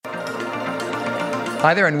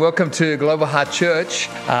Hi there and welcome to Global Heart Church.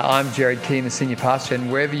 I'm Gerard Keehan, the Senior Pastor,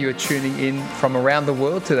 and wherever you are tuning in from around the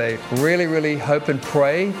world today, really hope and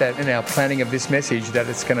pray that in our planning of this message that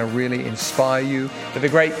it's going to really inspire you for the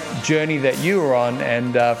great journey that you are on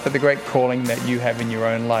and for the great calling that you have in your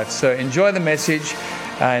own life. So enjoy the message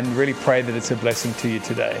and really pray that it's a blessing to you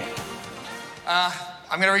today.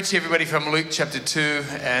 I'm going to read to everybody from Luke chapter 2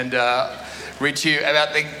 and read to you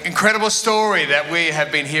about the incredible story that we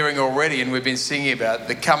have been hearing already and we've been singing about,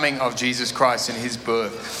 the coming of Jesus Christ and his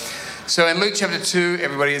birth. So in Luke chapter 2,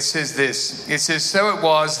 everybody, it says this. It says, "So it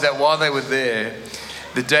was that while they were there,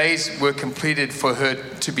 the days were completed for her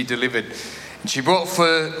to be delivered. And she brought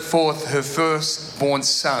forth her firstborn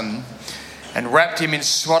son and wrapped him in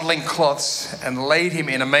swaddling cloths and laid him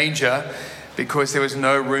in a manger because there was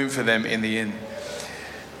no room for them in the inn.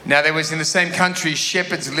 Now there was in the same country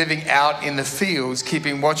shepherds living out in the fields,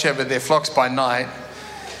 keeping watch over their flocks by night.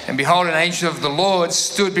 And behold, an angel of the Lord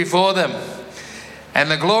stood before them. And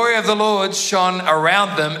the glory of the Lord shone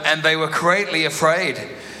around them, and they were greatly afraid.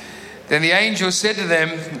 Then the angel said to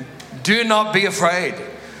them, 'Do not be afraid.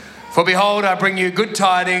 For behold, I bring you good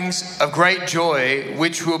tidings of great joy,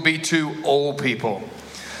 which will be to all people.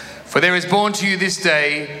 For there is born to you this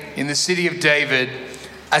day in the city of David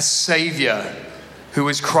a Saviour, who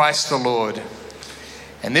is Christ the Lord.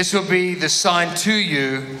 And this will be the sign to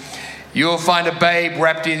you. You will find a babe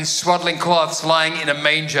wrapped in swaddling cloths lying in a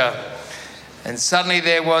manger.' And suddenly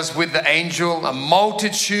there was with the angel a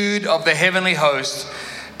multitude of the heavenly host,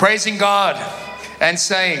 praising God and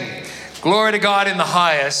saying, 'Glory to God in the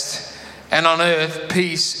highest, and on earth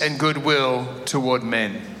peace and goodwill toward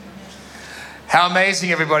men.'" How amazing,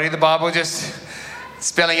 everybody. The Bible just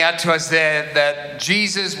spelling out to us there that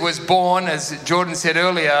Jesus was born, as Jordan said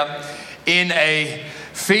earlier, in a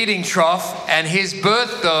feeding trough, and his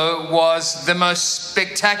birth, though, was the most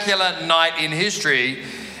spectacular night in history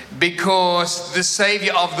because the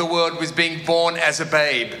Savior of the world was being born as a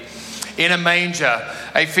babe in a manger,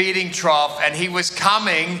 a feeding trough, and he was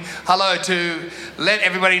coming, to let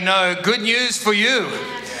everybody know good news for you.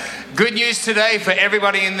 Good news today for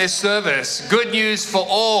everybody in this service. Good news for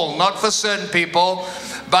all, not for certain people,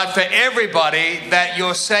 but for everybody, that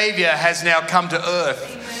your Savior has now come to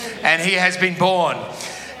earth and he has been born.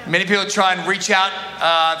 Many people try and reach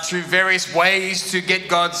out through various ways to get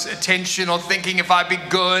God's attention, or thinking if I be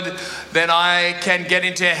good, then I can get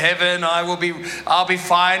into heaven, I'll be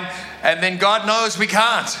fine. And then God knows we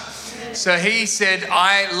can't. So he said,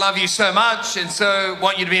 "I love you so much and so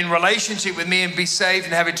want you to be in relationship with me and be saved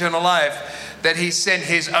and have eternal life," that he sent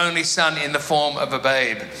his only son in the form of a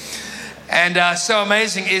babe. And so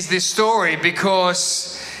amazing is this story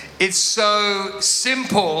because it's so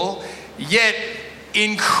simple yet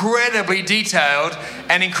incredibly detailed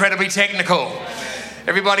and incredibly technical.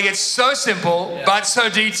 Everybody, it's so simple but so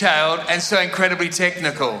detailed and so incredibly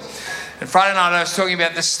technical. And Friday night I was talking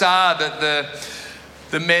about the star that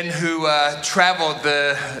the men who traveled,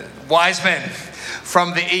 the wise men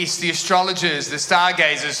from the east, the astrologers, the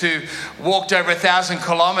stargazers who walked over 1,000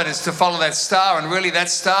 kilometers to follow that star. And really that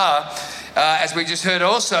star, as we just heard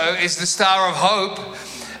also, is the star of hope.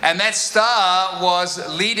 And that star was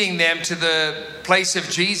leading them to the place of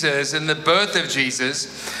Jesus and the birth of Jesus.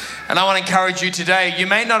 And I want to encourage you today, you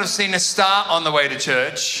may not have seen a star on the way to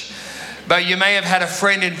church, but you may have had a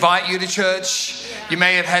friend invite you to church. You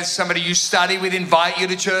may have had somebody you study with invite you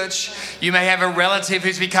to church. You may have a relative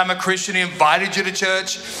who's become a Christian who invited you to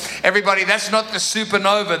church. Everybody, that's not the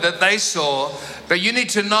supernova that they saw, but you need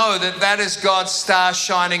to know that that is God's star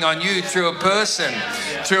shining on you through a person,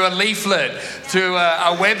 through a leaflet, through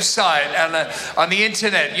a website, and on the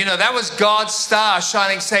internet. You know, that was God's star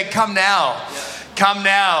shining, saying, "Come now. Come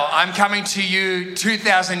now. I'm coming to you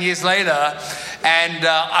 2,000 years later. And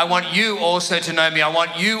I want you also to know me. I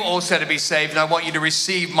want you also to be saved. And I want you to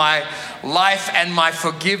receive my life and my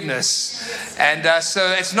forgiveness." And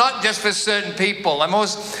so it's not just for certain people. I'm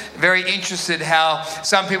always very interested how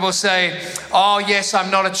some people say, "Oh, yes, I'm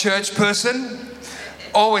not a church person."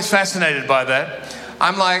 Always fascinated by that.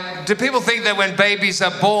 I'm like, do people think that when babies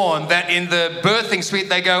are born, that in the birthing suite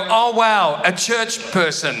they go, "Oh, wow, a church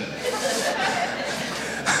person"?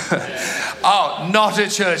 Oh, not a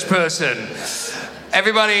church person.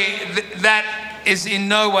 Everybody, that is in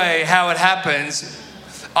no way how it happens.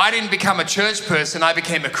 I didn't become a church person, I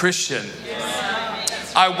became a Christian.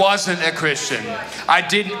 I wasn't a Christian. I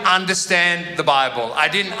didn't understand the Bible. I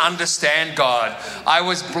didn't understand God. I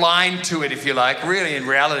was blind to it, if you like, really in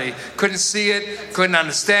reality. Couldn't see it, couldn't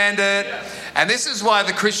understand it. And this is why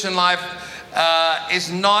the Christian life is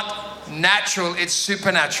not natural, it's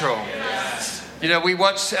supernatural. You know, we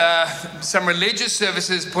watch some religious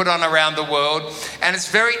services put on around the world, and it's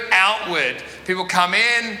very outward. People come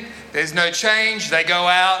in, there's no change. They go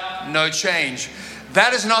out, no change.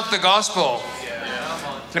 That is not the gospel.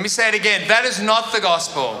 Let me say it again. That is not the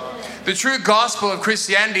gospel. The true gospel of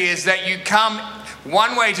Christianity is that you come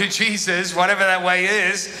one way to Jesus, whatever that way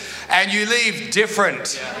is, and you leave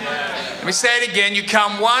different. Let me say it again. You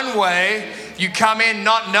come one way. You come in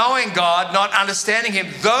not knowing God, not understanding Him,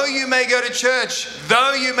 though you may go to church,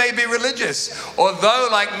 though you may be religious, or though,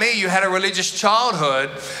 like me, you had a religious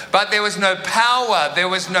childhood, but there was no power, there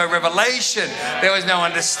was no revelation, there was no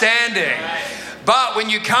understanding. But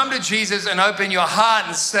when you come to Jesus and open your heart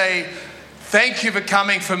and say, thank you for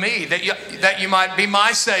coming for me, that you might be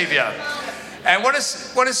my Savior. And what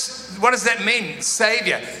does that mean,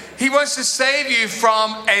 Savior? He wants to save you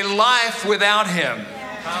from a life without Him.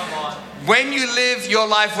 Come on. When you live your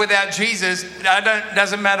life without Jesus,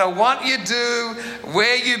 doesn't matter what you do,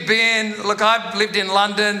 where you've been. Look, I've lived in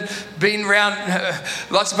London, been around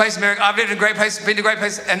lots of places in America. I've lived in great places, been to great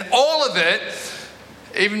places, and all of it,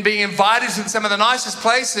 even being invited to some of the nicest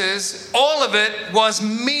places, all of it was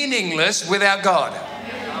meaningless without God.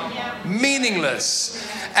 Meaningless.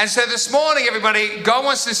 And so this morning, everybody, God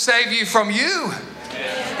wants to save you from you.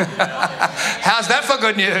 How's that for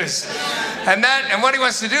good news? And what He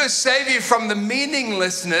wants to do is save you from the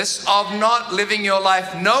meaninglessness of not living your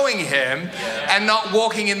life knowing Him and not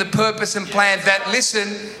walking in the purpose and plan that,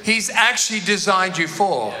 listen, He's actually designed you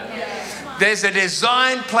for. There's a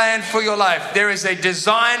design plan for your life. There is a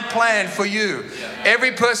design plan for you.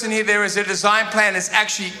 Every person here, there is a design plan that's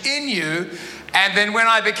actually in you. And then when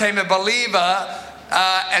I became a believer,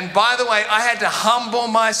 and by the way, I had to humble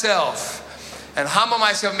myself and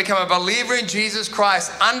become a believer in Jesus Christ,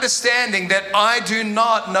 understanding that I do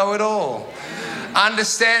not know it all.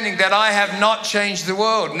 Understanding that I have not changed the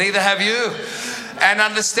world, neither have you. And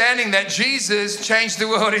understanding that Jesus changed the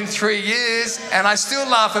world in 3 years, and I still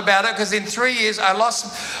laugh about it because in 3 years I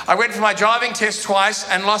went for my driving test twice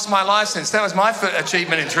and lost my license. That was my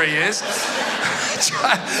achievement in 3 years.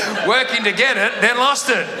 Working to get it, then lost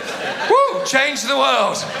it. Woo! Changed the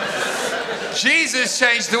world. Jesus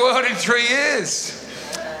changed the world in 3 years.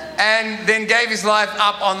 And then gave His life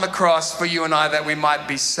up on the cross for you and I that we might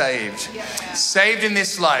be saved. Saved in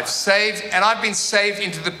this life. Saved, and I've been saved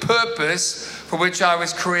into the purpose for which I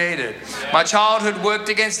was created. My childhood worked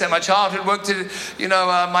against that. My childhood worked to,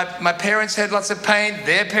 my parents had lots of pain.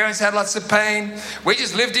 Their parents had lots of pain. We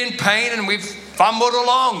just lived in pain and we've fumbled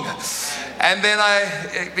along. And then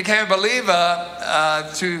I became a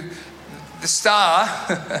believer to the star.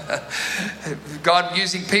 God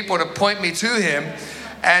using people to point me to Him.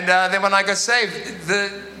 And then when I got saved,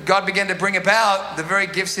 God began to bring about the very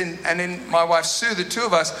gifts and in my wife Sue, the two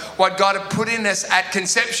of us, what God had put in us at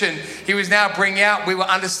conception, He was now bringing out. We were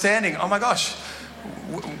understanding, oh my gosh,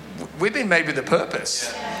 we've been made with a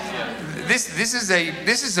purpose. This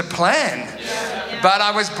is a plan. But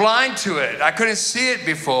I was blind to it. I couldn't see it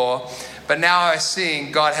before. But now I was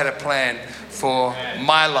seeing God had a plan for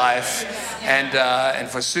my life and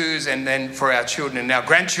for Sue's and then for our children and our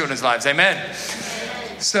grandchildren's lives. Amen.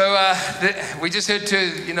 So we just heard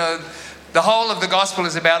the whole of the gospel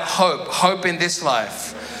is about hope in this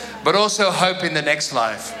life, but also hope in the next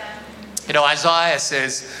life. Isaiah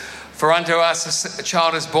says, for unto us a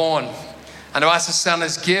child is born, unto us a son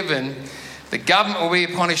is given, the government will be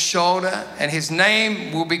upon His shoulder, and His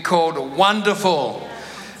name will be called Wonderful.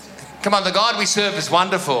 Come on, the God we serve is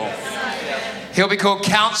wonderful. He'll be called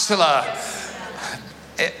Counselor.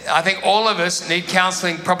 I think all of us need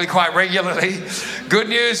counseling probably quite regularly. Good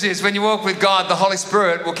news is when you walk with God, the Holy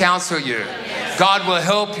Spirit will counsel you. God will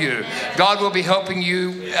help you. God will be helping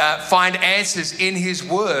you find answers in His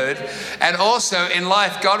Word. And also in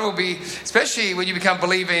life, God will be, especially when you become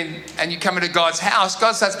believing and you come into God's house,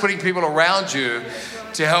 God starts putting people around you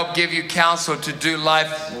to help give you counsel to do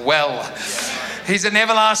life well. He's an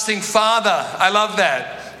everlasting Father. I love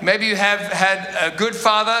that. Maybe you have had a good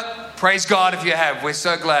father. Praise God if you have. We're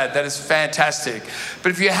so glad. That is fantastic.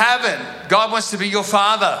 But if you haven't, God wants to be your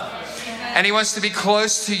Father. And He wants to be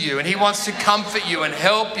close to you. And He wants to comfort you and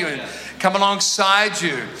help you and come alongside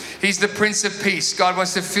you. He's the Prince of Peace. God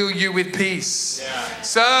wants to fill you with peace.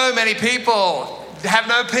 So many people have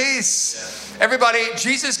no peace. Everybody,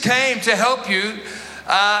 Jesus came to help you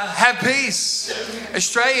have peace.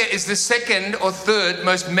 Australia is the second or third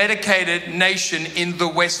most medicated nation in the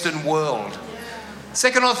Western world.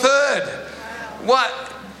 Second or third. What?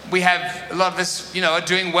 We have, a lot of us, are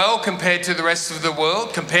doing well compared to the rest of the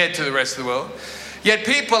world. Yet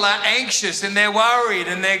people are anxious and they're worried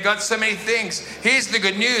and they've got so many things. Here's the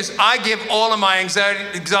good news. I give all of my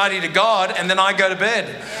anxiety to God and then I go to bed.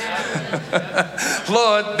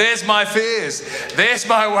 Lord, there's my fears. There's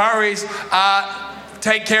my worries.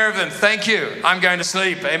 Take care of them. Thank you. I'm going to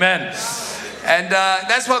sleep. Amen. And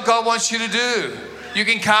that's what God wants you to do. You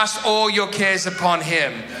can cast all your cares upon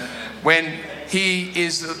him when he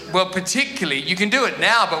is, well, particularly, you can do it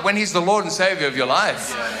now, but when he's the Lord and Savior of your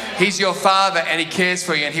life, he's your Father and he cares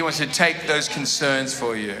for you and he wants to take those concerns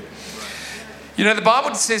for you. You know, the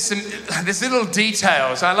Bible says there's little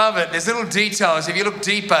details. I love it. There's little details. If you look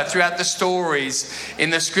deeper throughout the stories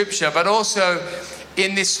in the scripture, but also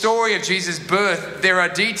in this story of Jesus' birth, there are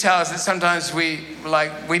details that sometimes we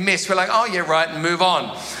miss. We're like, oh yeah, right, and move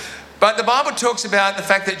on. But the Bible talks about the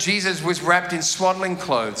fact that Jesus was wrapped in swaddling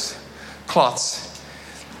cloths.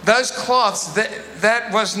 Those cloths,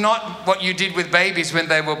 that was not what you did with babies when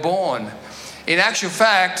they were born. In actual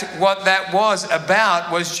fact, what that was about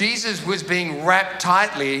was Jesus was being wrapped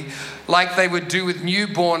tightly like they would do with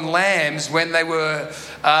newborn lambs when they were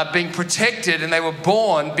being protected and they were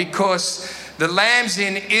born, because the lambs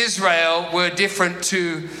in Israel were different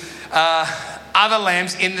to other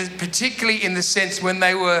lambs, particularly in the sense when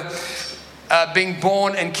they were being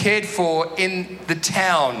born and cared for in the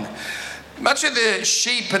town. Much of the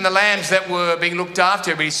sheep and the lambs that were being looked after,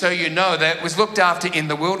 everybody, so you know, that was looked after in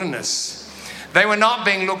the wilderness. They were not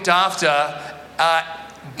being looked after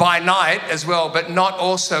by night as well, but not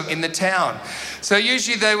also in the town. So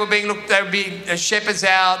usually they would be shepherds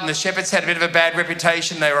out, and the shepherds had a bit of a bad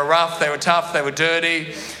reputation. They were rough, they were tough, they were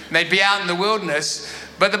dirty, and they'd be out in the wilderness.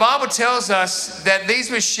 But the Bible tells us that these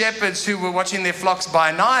were shepherds who were watching their flocks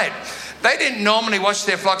by night. They didn't normally watch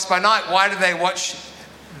their flocks by night. Why did they watch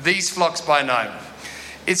these flocks by night?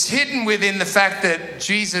 It's hidden within the fact that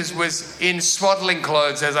Jesus was in swaddling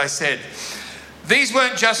clothes, as I said. These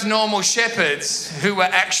weren't just normal shepherds who were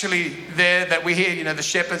actually there that we hear, you know, the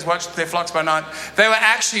shepherds watched their flocks by night. They were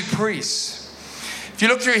actually priests. If you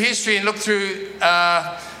look through history and look through,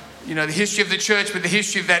 the history of the church with the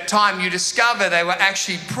history of that time, you discover they were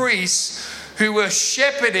actually priests who were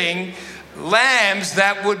shepherding lambs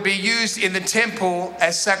that would be used in the temple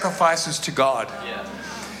as sacrifices to God. Yeah.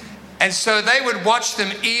 And so they would watch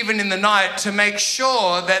them even in the night to make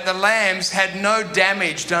sure that the lambs had no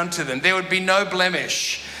damage done to them. There would be no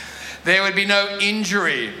blemish. There would be no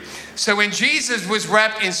injury. So when Jesus was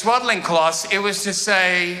wrapped in swaddling cloths, it was to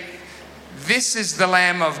say, this is the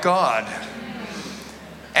Lamb of God.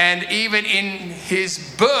 And even in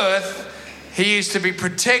his birth, he is to be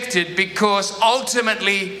protected because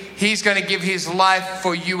ultimately he's going to give his life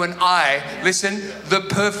for you and I. Listen, the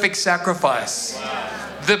perfect sacrifice. Wow.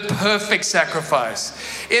 The perfect sacrifice.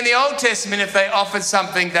 In the Old Testament, if they offered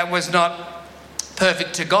something that was not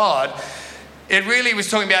perfect to God, it really was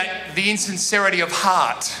talking about the insincerity of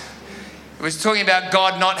heart. It was talking about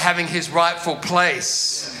God not having his rightful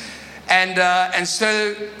place. And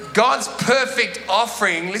so God's perfect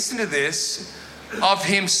offering, listen to this, of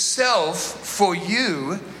himself for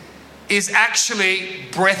you is actually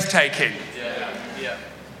breathtaking. Yeah.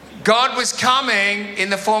 God was coming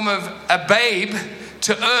in the form of a babe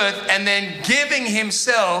to earth and then giving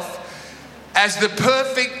himself as the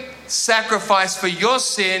perfect sacrifice for your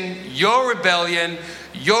sin, your rebellion,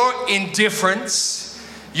 your indifference,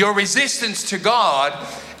 your resistance to God.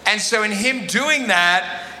 And so in him doing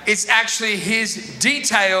that, it's actually his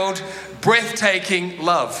detailed, breathtaking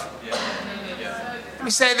love. Let me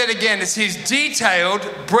say that again. It's his detailed,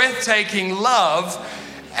 breathtaking love.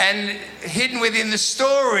 And hidden within the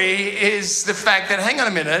story is the fact that, hang on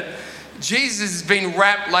a minute, Jesus has been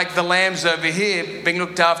wrapped like the lambs over here, being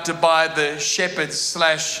looked after by the shepherds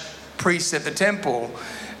 / priests at the temple,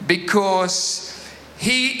 because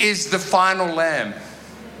he is the final lamb.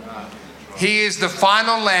 He is the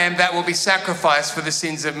final lamb that will be sacrificed for the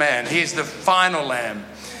sins of man. He is the final lamb.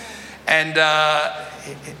 And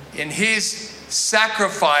in his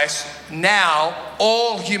sacrifice, now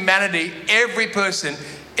all humanity, every person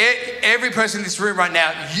in this room right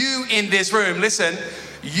now, you in this room, listen,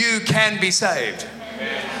 you can be saved.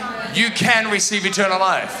 You can receive eternal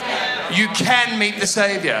life. You can meet the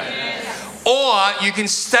Savior. Or you can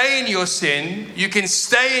stay in your sin, you can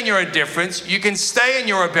stay in your indifference, you can stay in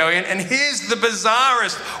your rebellion, and here's the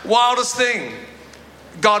bizarrest, wildest thing.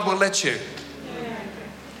 God will let you.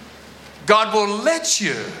 God will let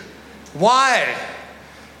you. Why?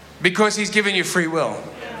 Because he's given you free will.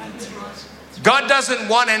 God doesn't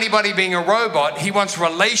want anybody being a robot. He wants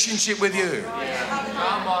relationship with you.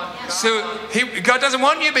 So God doesn't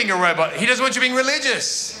want you being a robot. He doesn't want you being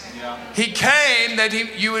religious. He came that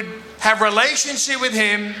you would have relationship with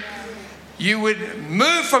him. you would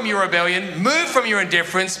move from your rebellion, move from your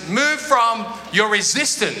indifference, move from your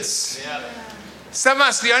resistance. Yeah. Some of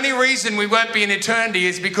us, the only reason we won't be in eternity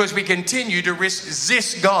is because we continue to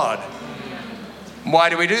resist God. Why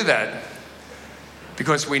do we do that?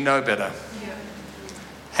 Because we know better.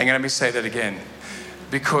 Hang on, let me say that again.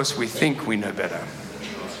 Because we think we know better.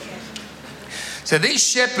 So these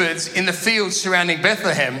shepherds in the fields surrounding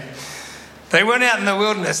Bethlehem, they weren't out in the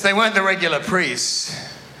wilderness. They weren't the regular priests.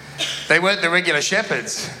 They weren't the regular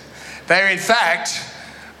shepherds. They, in fact,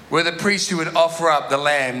 were the priests who would offer up the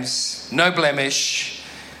lambs, no blemish.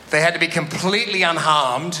 They had to be completely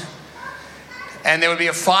unharmed. And there would be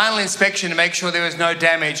a final inspection to make sure there was no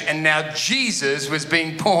damage. And now Jesus was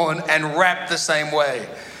being born and wrapped the same way.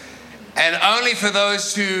 And only for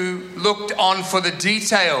those who looked on for the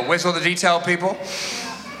detail. Where's all the detail, people?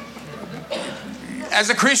 As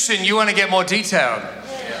a Christian, you want to get more detailed.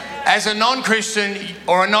 As a non-Christian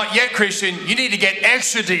or a not yet Christian, you need to get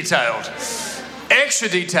extra detailed. Extra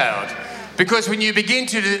detailed. Because when you begin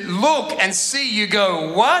to look and see, you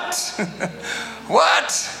go, what?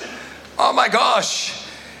 What? Oh my gosh.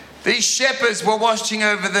 These shepherds were watching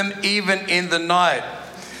over them even in the night.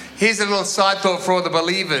 Here's a little side thought for all the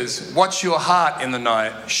believers. Watch your heart in the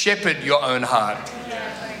night. Shepherd your own heart.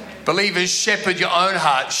 Believers, shepherd your own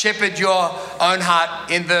heart. Shepherd your own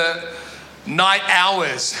heart in the night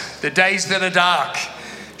hours, the days that are dark.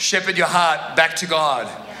 Shepherd your heart back to God.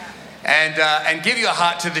 And give your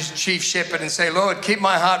heart to the chief shepherd and say, Lord, keep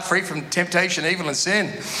my heart free from temptation, evil, and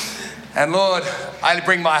sin. And Lord, I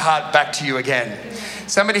bring my heart back to you again.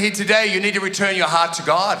 Somebody here today, you need to return your heart to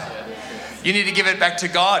God. You need to give it back to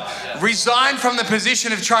God. Resign from the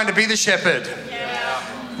position of trying to be the shepherd.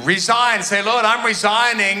 Resign. Say, Lord, I'm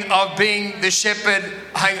resigning of being the shepherd,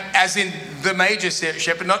 as in the major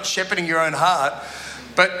shepherd, not shepherding your own heart,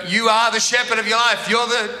 but you are the shepherd of your life.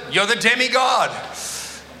 You're the demigod.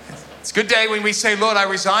 It's a good day when we say, Lord, I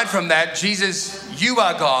resign from that. Jesus, you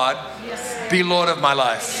are God. Be Lord of my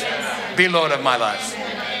life. Be Lord of my life.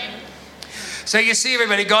 So you see,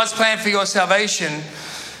 everybody, God's plan for your salvation,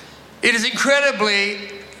 it is incredibly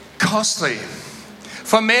costly.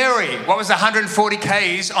 For Mary, what was 140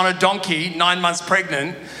 k's on a donkey, 9 months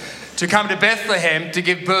pregnant, to come to Bethlehem to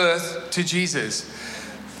give birth to Jesus.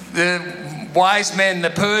 The wise men, the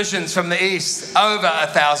Persians from the east, over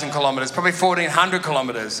 1,000 kilometers, probably 1,400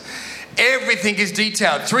 kilometers. Everything is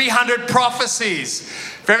detailed. 300 prophecies.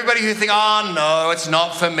 For everybody who think, oh no, it's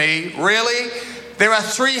not for me. Really? There are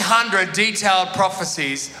 300 detailed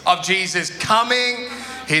prophecies of Jesus coming,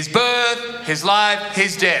 his birth, his life,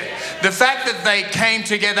 his death. The fact that they came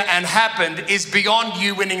together and happened is beyond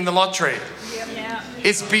you winning the lottery. Yeah.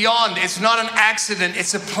 It's beyond. It's not an accident.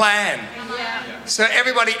 It's a plan. Yeah. So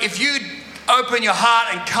everybody, if you open your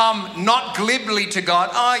heart and come not glibly to God,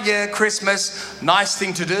 oh yeah, Christmas, nice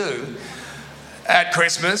thing to do at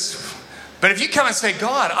Christmas. But if you come and say,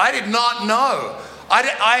 God, I did not know.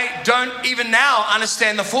 I don't even now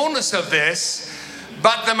understand the fullness of this.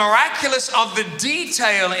 But the miraculous of the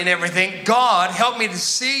detail in everything, God, help me to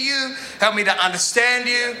see you, help me to understand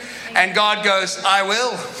you. And God goes, I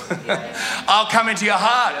will. I'll come into your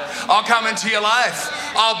heart. I'll come into your life.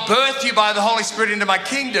 I'll birth you by the Holy Spirit into my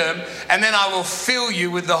kingdom, and then I will fill you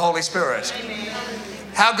with the Holy Spirit.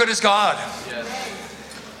 How good is God?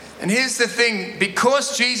 And here's the thing,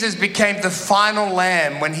 because Jesus became the final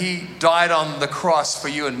lamb when he died on the cross for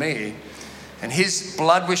you and me, and his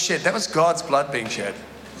blood was shed. That was God's blood being shed.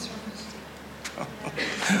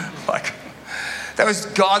 Like, that was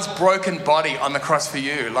God's broken body on the cross for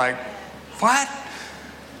you. Like, what?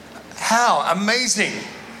 How? Amazing.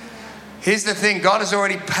 Here's the thing. God has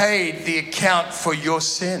already paid the account for your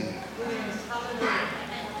sin.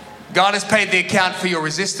 God has paid the account for your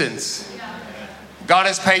resistance. God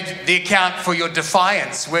has paid the account for your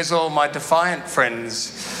defiance. Where's all my defiant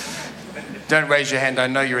friends? Don't raise your hand. I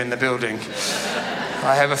know you're in the building.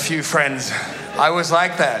 I have a few friends. I was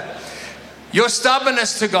like that. Your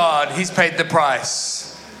stubbornness to God, he's paid the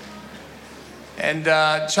price. And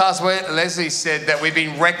Charles Leslie said that we've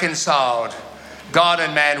been reconciled. God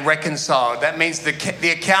and man reconciled. That means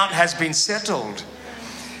the account has been settled.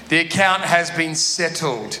 The account has been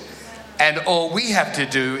settled. And all we have to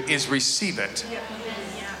do is receive it.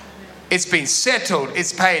 It's been settled.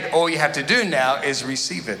 It's paid. All you have to do now is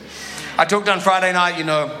receive it. I talked on Friday night,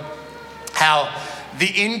 how the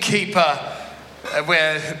innkeeper,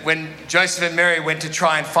 when Joseph and Mary went to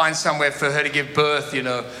try and find somewhere for her to give birth,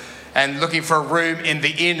 and looking for a room in the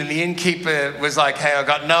inn, and the innkeeper was like, hey, I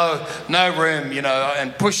got no room,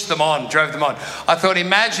 and pushed them on, drove them on. I thought,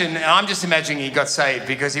 imagine, and I'm just imagining he got saved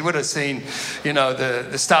because he would have seen,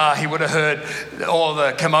 the star, he would have heard all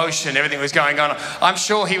the commotion, everything was going on. I'm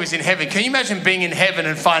sure he was in heaven. Can you imagine being in heaven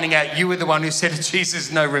and finding out you were the one who said to Jesus,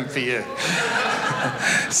 no room for you?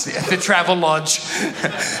 At the travel lodge.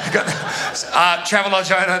 Travel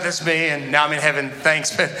lodge owner, that's me, and now I'm in heaven,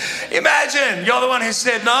 thanks. But imagine, you're the one who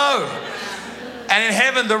said no. And in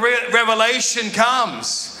heaven, the revelation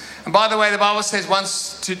comes. And by the way, the Bible says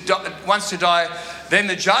once to die, then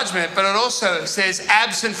the judgment. But it also says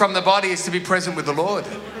absent from the body is to be present with the Lord.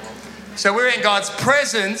 So we're in God's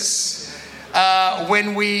presence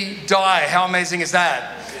when we die. How amazing is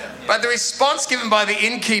that? But the response given by the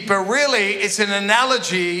innkeeper, really, it's an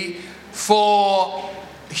analogy for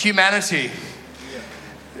humanity.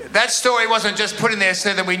 That story wasn't just put in there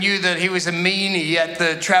so that we knew that he was a meanie at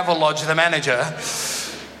the travel lodge, the manager.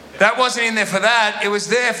 That wasn't in there for that. It was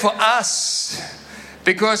there for us.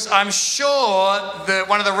 Because I'm sure that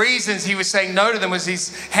one of the reasons he was saying no to them was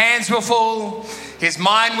his hands were full, his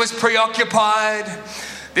mind was preoccupied.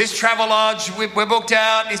 This travel lodge, we're booked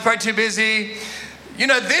out, he's probably too busy.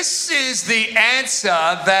 This is the answer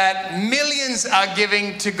that millions are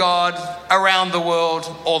giving to God around the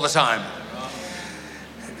world all the time.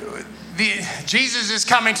 Jesus is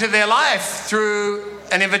coming to their life through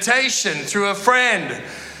an invitation, through a friend.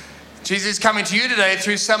 Jesus is coming to you today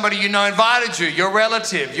through somebody invited you, your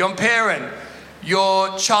relative, your parent,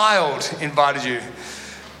 your child invited you.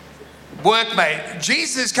 Workmate.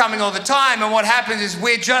 Jesus is coming all the time, and what happens is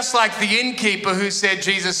we're just like the innkeeper who said,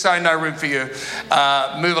 Jesus, sorry, no room for you.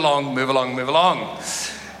 Move along, move along, move along.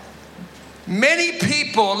 Many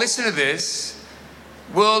people, listen to this,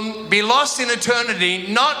 will be lost in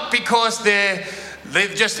eternity, not because they're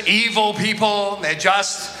just evil people,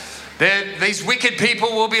 these wicked people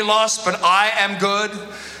will be lost, but I am good.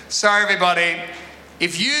 Sorry, everybody.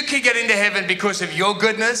 If you could get into heaven because of your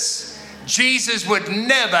goodness, Jesus would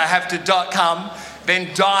never have to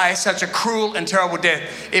then die such a cruel and terrible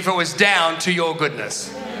death if it was down to your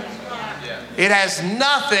goodness. It has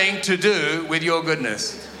nothing to do with your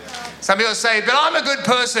goodness. Some people say, but I'm a good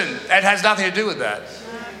person. It has nothing to do with that.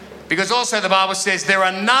 Because also the Bible says there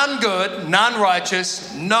are none good, none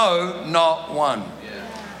righteous, no, not one.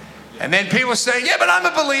 And then people say, yeah, but I'm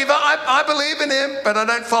a believer. I believe in him, but I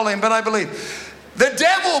don't follow him, but I believe. The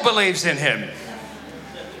devil believes in him.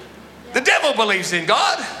 The devil believes in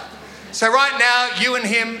God. So right now, you and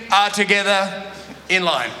him are together in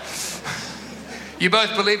line. You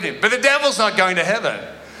both believe in him. But the devil's not going to heaven.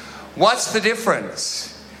 What's the difference?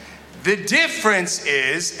 The difference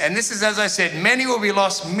is, and this is, as I said, many will be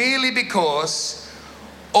lost merely because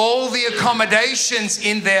all the accommodations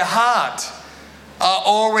in their heart are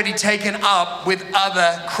already taken up with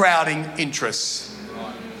other crowding interests.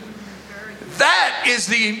 That is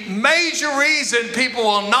the major reason people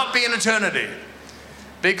will not be in eternity.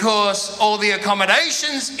 Because all the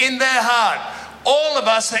accommodations in their heart, all of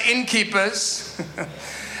us are innkeepers,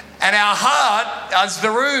 and our heart is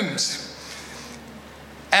the rooms.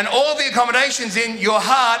 And all the accommodations in your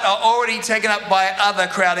heart are already taken up by other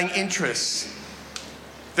crowding interests.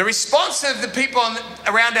 The response of the people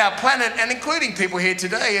around our planet, and including people here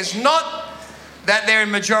today, is not that they're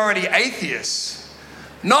in majority atheists.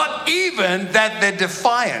 Not even that they're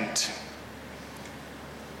defiant.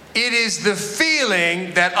 It is the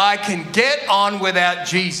feeling that I can get on without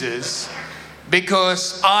Jesus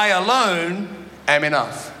because I alone am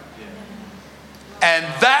enough. And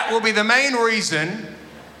that will be the main reason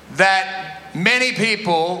that many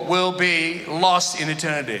people will be lost in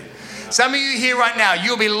eternity. Some of you here right now,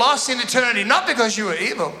 you'll be lost in eternity, not because you were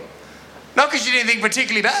evil, not because you did anything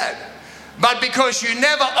particularly bad, but because you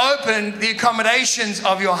never opened the accommodations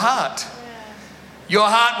of your heart. Your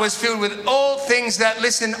heart was filled with all things that,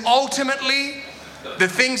 listen, ultimately, the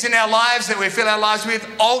things in our lives that we fill our lives with,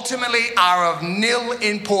 ultimately are of nil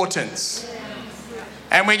importance.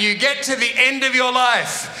 And when you get to the end of your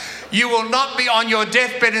life, you will not be on your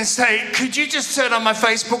deathbed and say, could you just turn on my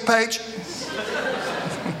Facebook page?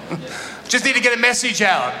 Just need to get a message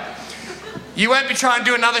out. You won't be trying to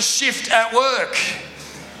do another shift at work.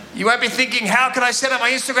 You won't be thinking, how can I set up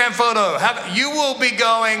my Instagram photo? You will be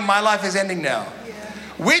going, my life is ending now.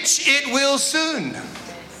 Which it will soon.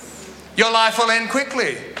 Your life will end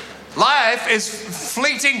quickly. Life is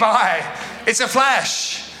fleeting by. It's a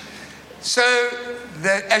flash. So,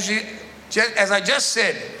 as I just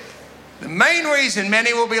said, the main reason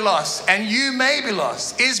many will be lost, and you may be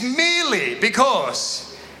lost, is merely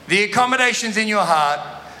because the accommodations in your heart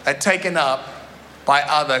are taken up by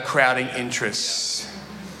other crowding interests.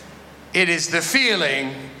 It is the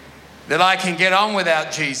feeling that I can get on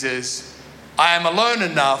without Jesus. I am alone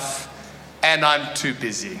enough and I'm too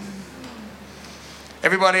busy.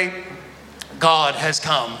 Everybody, God has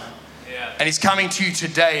come. And he's coming to you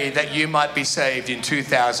today that you might be saved in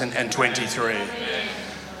 2023.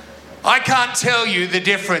 I can't tell you the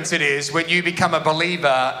difference it is when you become a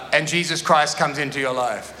believer and Jesus Christ comes into your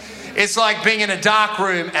life. It's like being in a dark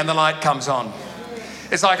room and the light comes on.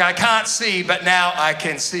 It's like I can't see, but now I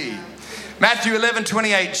can see. Matthew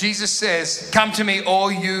 11:28, Jesus says, "Come to me,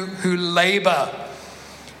 all you who labor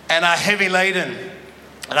and are heavy laden,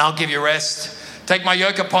 and I'll give you rest. Take my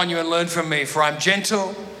yoke upon you and learn from me, for I'm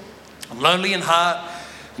gentle, I'm lonely in heart,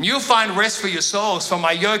 and you'll find rest for your souls, for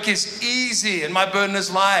my yoke is easy and my burden is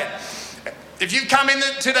light." If you've come in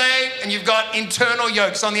today and you've got internal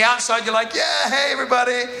yokes, on the outside you're like, yeah, hey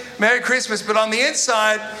everybody, Merry Christmas, but on the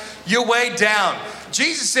inside, you're weighed down.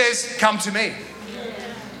 Jesus says, come to me.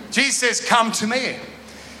 Jesus says, come to me.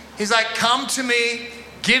 He's like, come to me,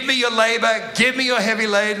 give me your labor, give me your heavy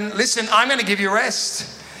laden. Listen, I'm going to give you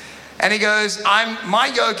rest. And he goes,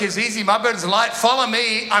 my yoke is easy, my burden is light. Follow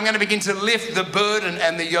me. I'm going to begin to lift the burden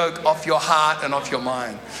and the yoke off your heart and off your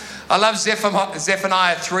mind. I love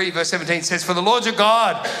Zephaniah 3 verse 17 says, "For the Lord your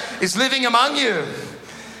God is living among you."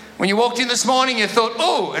 When you walked in this morning, you thought,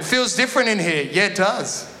 oh, it feels different in here. Yeah, it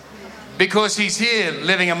does. Because he's here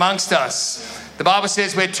living amongst us. The Bible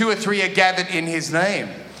says where 2 or 3 are gathered in his name,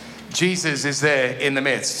 Jesus is there in the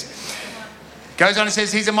midst. Goes on and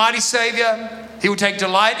says, he's a mighty Savior. He will take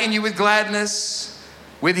delight in you with gladness.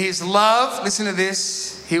 With his love, listen to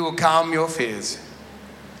this, he will calm your fears.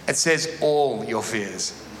 It says all your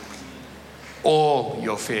fears. All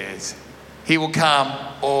your fears. He will calm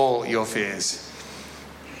all your fears.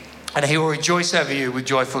 And he will rejoice over you with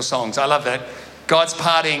joyful songs. I love that. God's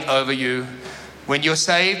partying over you. When you're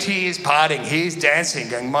saved, he is partying. He is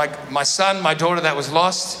dancing. And my son, my daughter that was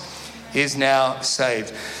lost is now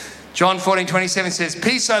saved. John 14:27 says,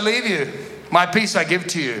 "Peace I leave you. My peace I give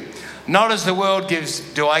to you. Not as the world gives,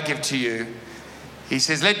 do I give to you." He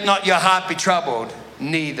says, "Let not your heart be troubled,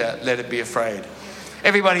 neither let it be afraid."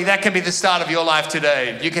 Everybody, that can be the start of your life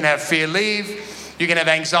today. You can have fear leave. You can have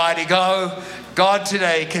anxiety go. God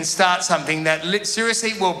today can start something that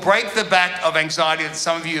seriously will break the back of anxiety that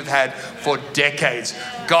some of you have had for decades.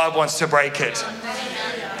 God wants to break it.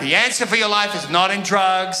 The answer for your life is not in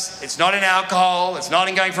drugs. It's not in alcohol. It's not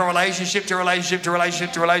in going from relationship to relationship to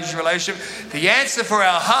relationship to relationship to relationship. The answer for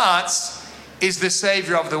our hearts is the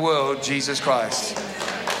Savior of the world, Jesus Christ.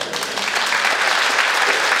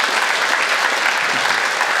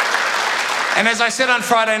 And as I said on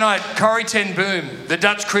Friday night, Corrie ten Boom, the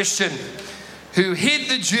Dutch Christian who hid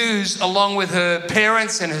the Jews along with her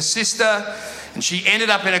parents and her sister, and she ended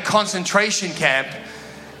up in a concentration camp.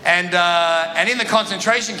 And in the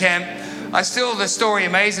concentration camp, the story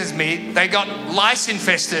amazes me. They got lice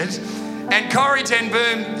infested, and Corrie ten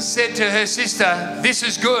Boom said to her sister, "This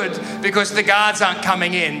is good because the guards aren't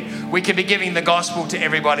coming in. We can be giving the gospel to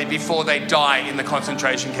everybody before they die in the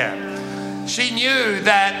concentration camp." She knew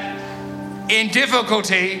that in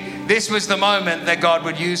difficulty, this was the moment that God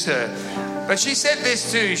would use her. But she said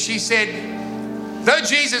this too. She said, though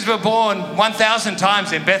Jesus were born 1,000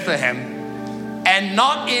 times in Bethlehem and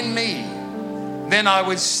not in me, then I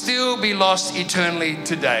would still be lost eternally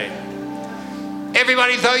today.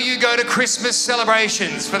 Everybody, though you go to Christmas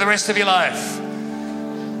celebrations for the rest of your life,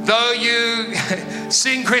 though you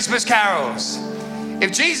sing Christmas carols,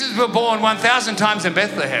 if Jesus were born 1,000 times in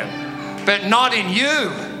Bethlehem, but not in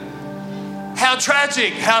you, how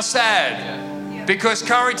tragic, how sad. Because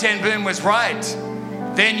Corrie ten Boom was right.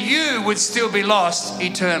 Then you would still be lost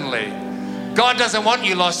eternally. God doesn't want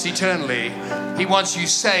you lost eternally. He wants you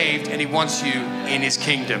saved and he wants you in his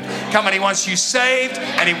kingdom. Come on, he wants you saved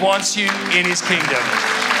and he wants you in his kingdom.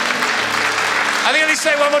 I think I need to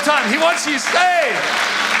say it one more time. He wants you saved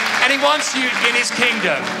and he wants you in his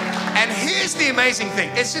kingdom. And here's the amazing thing.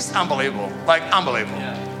 It's just unbelievable. Like, unbelievable.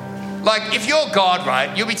 Like, if you're God, right,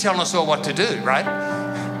 you'll be telling us all what to do, right?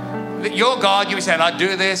 You're God, you'll be saying, "I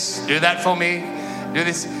do this, do that for me, do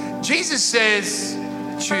this." Jesus says,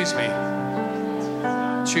 choose me.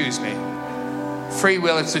 Choose me. Free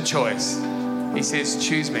will, it's a choice. He says,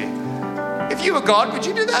 choose me. If you were God, would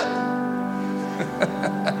you do that?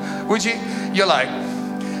 Would you? You're like,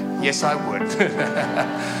 yes, I would.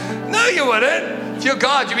 No, you wouldn't. If you're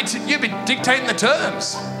God, you'd be dictating the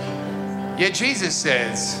terms. Yet Jesus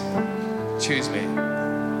says, choose me.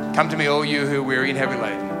 Come to me, all you who are weary and heavy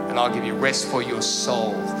laden, and I'll give you rest for your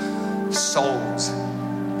souls.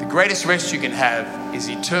 The greatest rest you can have is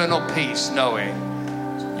eternal peace, knowing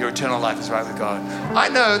your eternal life is right with God. I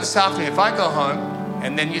know this afternoon, if I go home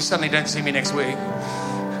and then you suddenly don't see me next week.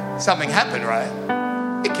 Something happened, right?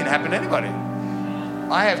 It can happen to anybody.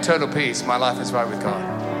 I have total peace. My life is right with God.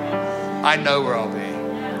 I know where I'll be.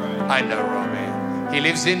 I know where I'll be. He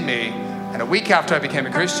lives in me. And a week after I became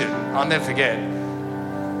a Christian, I'll never forget,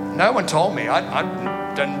 no one told me.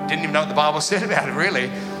 I didn't even know what the Bible said about it, really.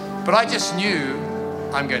 But I just knew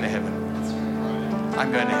I'm going to heaven.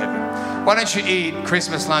 I'm going to heaven. Why don't you eat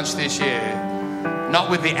Christmas lunch this year? Not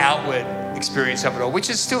with the outward experience of it all, which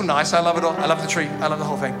is still nice. I love it all. I love the tree. I love the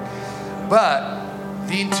whole thing. But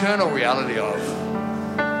the internal reality of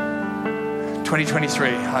 2023,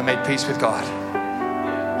 I made peace with God.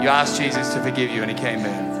 You asked Jesus to forgive you and he came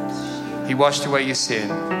in. He washed away your sin.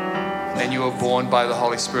 Then you were born by the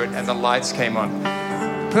Holy Spirit and the lights came on.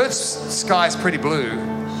 Perth's sky is pretty blue,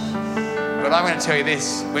 but I'm going to tell you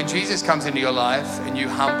this. When Jesus comes into your life and you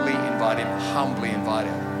humbly invite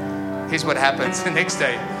him, here's what happens the next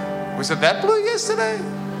day. Was it that blue yesterday?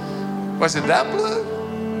 Was it that blue?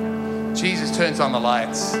 Jesus turns on the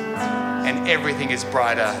lights and everything is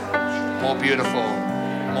brighter, more beautiful,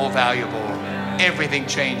 more valuable. Everything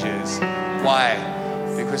changes. Why?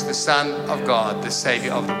 Because the Son of God, the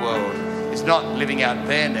Savior of the world, is not living out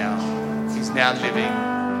there now. He's now living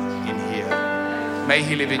in here. May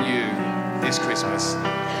he live in you this Christmas.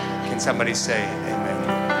 Can somebody say amen?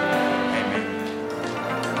 Amen.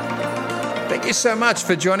 Thank you so much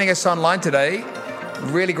for joining us online today.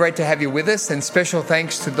 Really great to have you with us, and special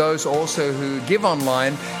thanks to those also who give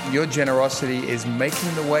online. Your generosity is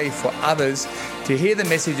making the way for others to hear the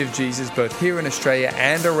message of Jesus both here in Australia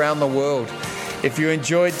and around the world. If you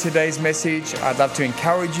enjoyed today's message, I'd love to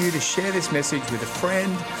encourage you to share this message with a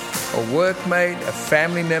friend, a workmate, a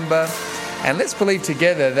family member, and let's believe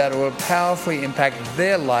together that it will powerfully impact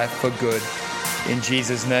their life for good in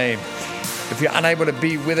Jesus' name. If you're unable to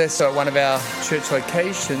be with us at one of our church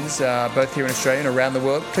locations, both here in Australia and around the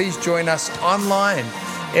world, please join us online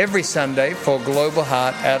every Sunday for Global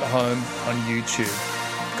Heart at Home on YouTube.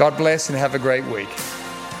 God bless and have a great week.